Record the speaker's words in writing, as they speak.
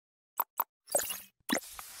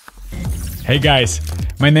Hey guys,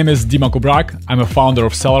 my name is Dima Kubrak, I'm a founder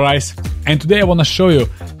of Sellerise, and today I want to show you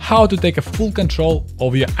how to take a full control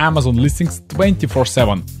of your Amazon listings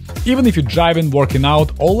 24/7, even if you're driving, working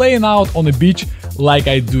out, or laying out on a beach like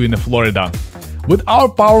I do in Florida. With our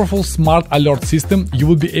powerful smart alert system, you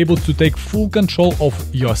will be able to take full control of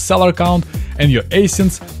your seller account and your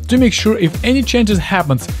ASINs to make sure if any changes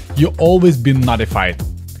happens, you'll always be notified.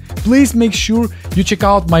 Please make sure you check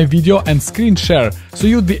out my video and screen share so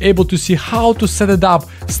you'll be able to see how to set it up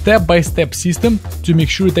step-by-step system to make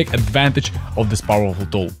sure you take advantage of this powerful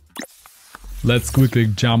tool. Let's quickly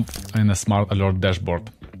jump in a smart alert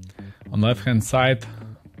dashboard. On the left hand side,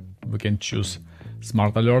 we can choose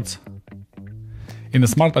smart alerts. In the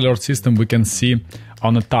smart alert system, we can see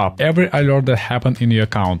on the top every alert that happened in your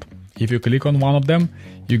account. If you click on one of them,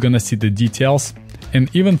 you're gonna see the details,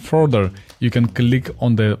 and even further, you can click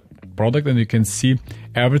on the product and you can see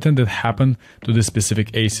everything that happened to the specific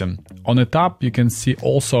ASIN. On the top, you can see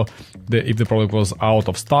also if the product was out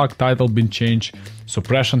of stock, title been changed,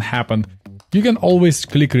 suppression happened. You can always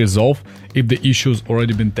click resolve if the issue's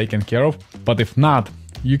already been taken care of, but if not,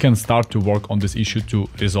 you can start to work on this issue to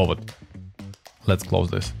resolve it. Let's close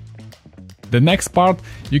this. The next part,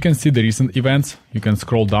 you can see the recent events. You can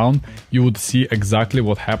scroll down, you would see exactly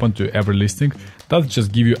what happened to every listing. That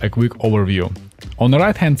just give you a quick overview. On the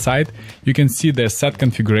right hand side, you can see the set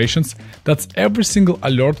configurations. That's every single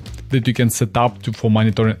alert that you can set up for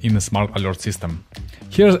monitoring in the smart alert system.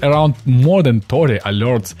 Here's around more than 30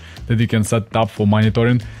 alerts that you can set up for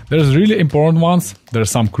monitoring. There's really important ones,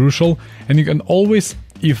 there's some crucial, and you can always,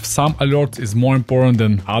 if some alerts is more important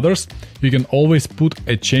than others, you can always put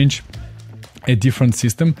a different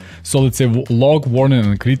system. So let's say log, warning,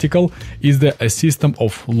 and critical is a system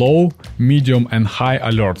of low, medium, and high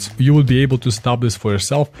alerts. You will be able to stop this for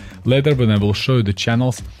yourself later when I will show you the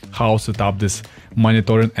channels how to set up this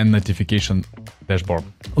monitoring and notification dashboard.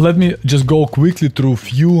 Let me just go quickly through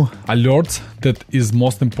few alerts that is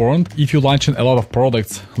most important. If you're launching a lot of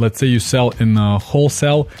products, let's say you sell in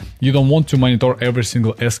wholesale, you don't want to monitor every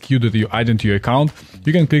single SKU that you add into your account,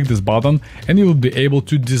 you can click this button and you will be able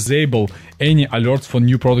to disable any alerts for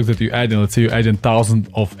new products that you add in. Let's say you add in thousands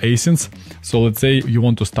of ASINs. So let's say you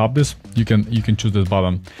want to stop this, you can choose this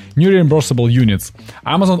button. New reimbursable units.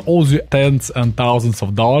 Amazon owes you tens and thousands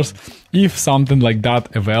of dollars. If something like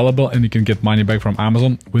that available and you can get money back from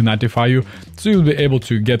Amazon, we notify you. So you'll be able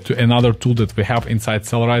to get to another tool that we have inside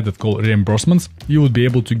Sellerise that's called reimbursements. You will be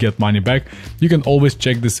able to get money back. You can always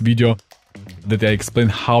check this video that I explain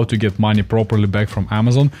how to get money properly back from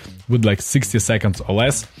Amazon with like 60 seconds or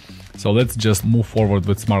less. So let's just move forward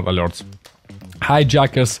with smart alerts.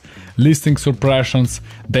 Hijackers, listing suppressions,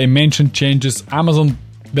 dimension changes. Amazon,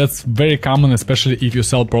 that's very common, especially if you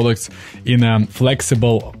sell products in a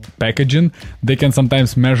flexible packaging. They can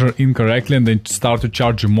sometimes measure incorrectly and then start to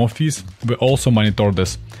charge you more fees. We also monitor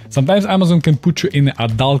this. Sometimes Amazon can put you in the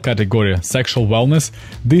adult category, sexual wellness.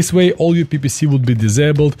 This way all your PPC would be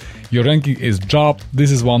disabled, your ranking is dropped.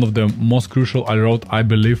 This is one of the most crucial alerts, I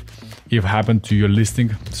believe, if happened to your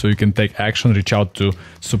listing, so you can take action, reach out to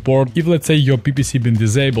support. If let's say your PPC been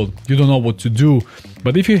disabled, you don't know what to do,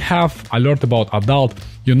 but if you have alert about adult,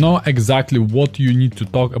 you know exactly what you need to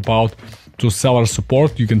talk about to seller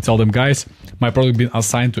support. You can tell them, guys, my product been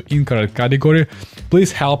assigned to incorrect category,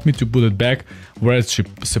 please help me to put it back where it's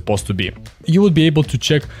supposed to be. You will be able to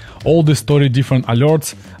check all these 30 different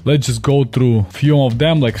alerts. Let's just go through few of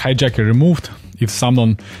them, like hijacker removed. If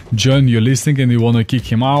someone joined your listing and you want to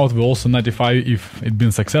kick him out, we also notify you if it's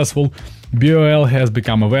been successful. BOL has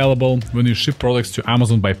become available. When you ship products to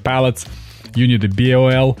Amazon by pallets, you need a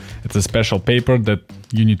BOL. It's a special paper that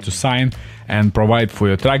you need to sign and provide for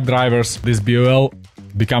your truck drivers. This BOL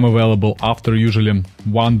become available after usually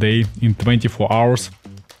 1 day in 24 hours.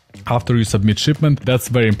 After you submit shipment, that's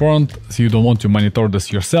very important. So you don't want to monitor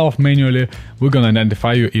this yourself manually. We're gonna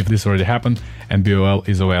identify you if this already happened and BOL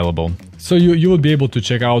is available. So you will be able to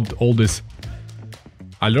check out all these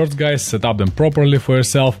alerts, guys, set up them properly for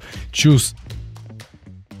yourself, choose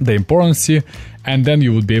the importance, and then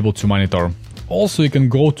you will be able to monitor. Also, you can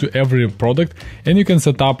go to every product and you can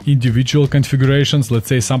set up individual configurations. Let's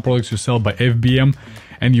say some products you sell by FBM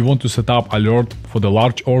and you want to set up alert for the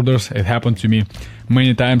large orders. It happened to me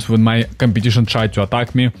many times when my competition tried to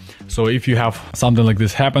attack me. So if you have something like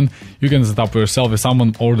this happen, you can set up for yourself. If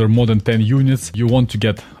someone order more than 10 units, you want to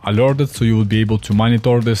get alerted, so you will be able to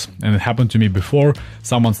monitor this. And it happened to me before.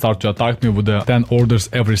 Someone started to attack me with 10 orders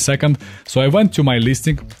every second. So I went to my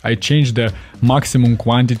listing, I changed the maximum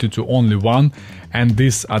quantity to only 1, and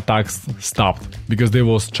these attacks stopped because they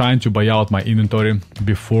was trying to buy out my inventory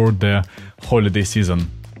before the holiday season.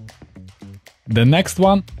 The next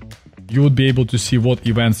one, You would be able to see what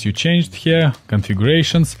events you changed here,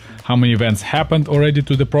 configurations, how many events happened already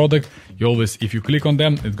to the product. If you click on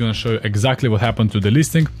them, it's gonna show you exactly what happened to the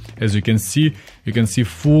listing. As you can see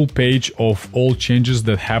full page of all changes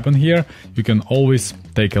that happen here. You can always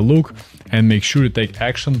take a look and make sure you take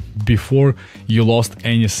action before you lost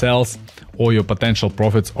any sales or your potential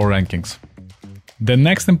profits or rankings. The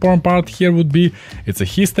next important part here would be, it's a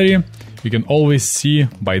history. You can always see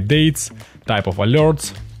by dates, type of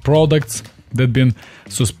alerts, products that been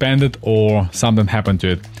suspended or something happened to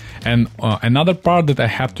it. And another part that I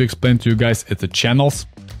have to explain to you guys, it's the channels.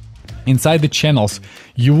 Inside the channels,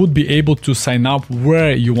 you would be able to sign up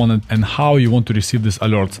where you want and how you want to receive these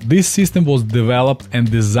alerts. This system was developed and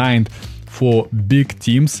designed for big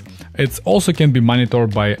teams. It also can be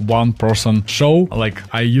monitored by one person show like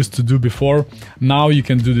I used to do before. Now you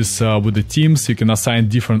can do this with the teams. You can assign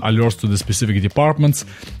different alerts to the specific departments.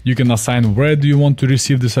 You can assign where do you want to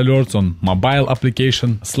receive these alerts, on mobile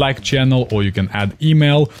application, Slack channel, or you can add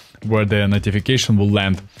email where the notification will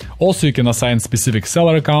land. Also, you can assign specific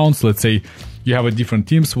seller accounts. Let's say you have a different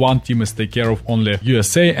teams. One team is take care of only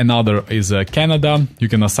USA, another is Canada. You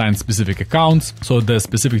can assign specific accounts. So the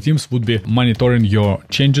specific teams would be monitoring your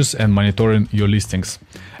changes and monitoring your listings.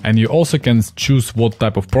 And you also can choose what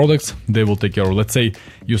type of products they will take care of. Let's say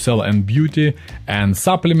you sell in beauty and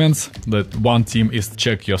supplements, that one team is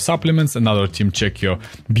check your supplements, another team check your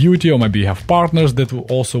beauty, or maybe you have partners that will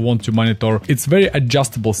also want to monitor. It's very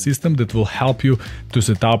adjustable system that will help you to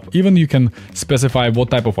set up. Even you can specify what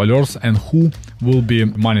type of alerts and who will be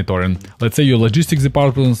monitoring. Let's say your logistics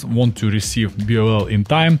departments want to receive BOL in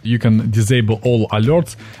time. You can disable all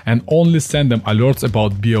alerts and only send them alerts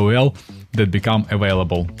about BOL that become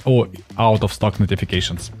available or out of stock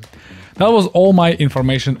notifications. That was all my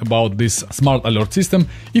information about this smart alert system.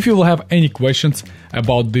 If you will have any questions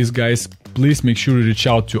about this, guys, please make sure you reach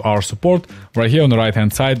out to our support. Right here on the right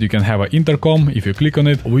hand side you can have an intercom. If you click on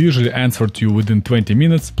it, we usually answer to you within 20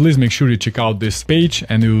 minutes. Please make sure you check out this page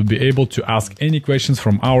and you will be able to ask any questions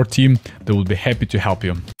from our team. They will be happy to help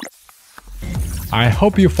you. I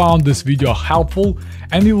hope you found this video helpful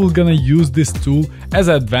and you will gonna use this tool as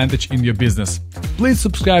an advantage in your business. Please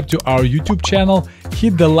subscribe to our YouTube channel,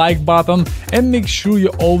 hit the like button, and make sure you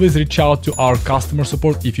always reach out to our customer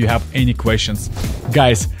support if you have any questions.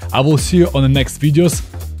 Guys, I will see you on the next videos.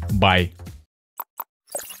 Bye.